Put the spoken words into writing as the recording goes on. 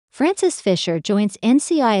Frances Fisher joins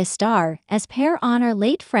NCIS star as pair honor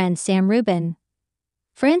late friend Sam Rubin.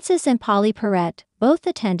 Frances and Polly Perrette both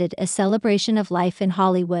attended a celebration of life in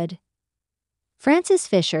Hollywood. Frances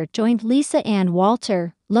Fisher joined Lisa Ann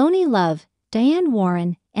Walter, Lonnie Love, Diane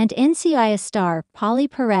Warren, and NCIS star Polly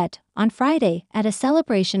Perrette on Friday at a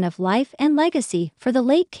celebration of life and legacy for the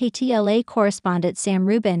late KTLA correspondent Sam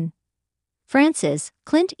Rubin. Frances,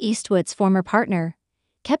 Clint Eastwood's former partner,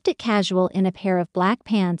 kept it casual in a pair of black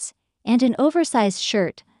pants and an oversized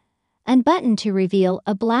shirt, unbuttoned to reveal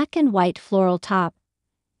a black and white floral top,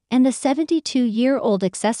 and the 72-year-old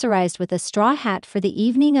accessorized with a straw hat for the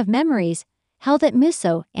evening of memories held at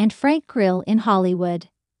Musso and Frank Grill in Hollywood.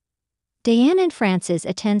 Diane and Frances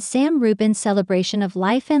attend Sam Rubin's celebration of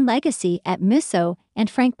life and legacy at Musso,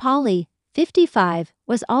 and Frank Polly, 55,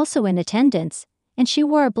 was also in attendance, and she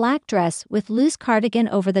wore a black dress with loose cardigan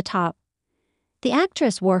over the top. The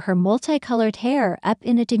actress wore her multicolored hair up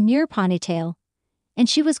in a demure ponytail, and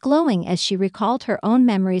she was glowing as she recalled her own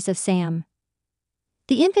memories of Sam.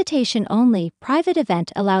 The invitation-only private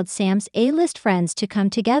event allowed Sam's A-list friends to come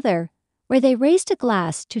together, where they raised a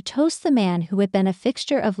glass to toast the man who had been a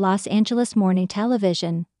fixture of Los Angeles morning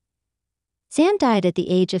television. Sam died at the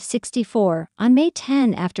age of 64 on May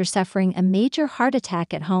 10 after suffering a major heart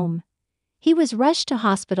attack at home. He was rushed to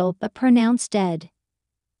hospital but pronounced dead.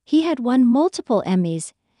 He had won multiple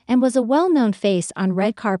Emmys and was a well-known face on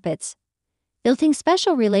red carpets, building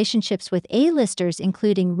special relationships with A-listers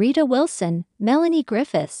including Rita Wilson, Melanie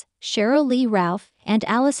Griffiths, Sheryl Lee Ralph, and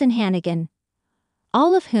Allison Hannigan,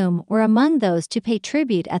 all of whom were among those to pay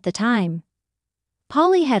tribute at the time.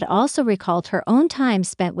 Polly had also recalled her own time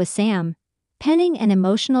spent with Sam, penning an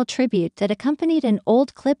emotional tribute that accompanied an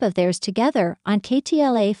old clip of theirs together on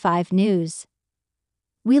KTLA 5 News.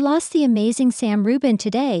 "We lost the amazing Sam Rubin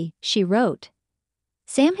today," she wrote.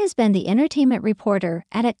 Sam has been the entertainment reporter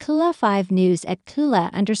at KTLA 5 News at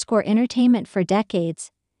KTLA_entertainment for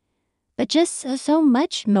decades. But just so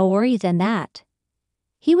much more than that.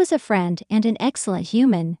 He was a friend and an excellent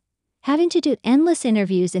human. Having to do endless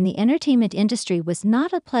interviews in the entertainment industry was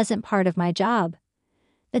not a pleasant part of my job.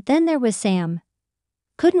 But then there was Sam.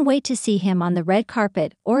 Couldn't wait to see him on the red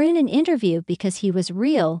carpet or in an interview because he was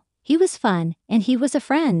real, he was fun, and he was a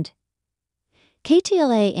friend.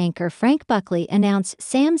 KTLA anchor Frank Buckley announced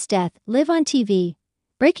Sam's death live on TV,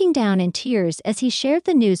 breaking down in tears as he shared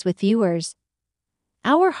the news with viewers.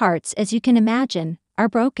 "Our hearts, as you can imagine, are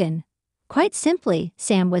broken. Quite simply,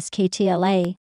 Sam was KTLA.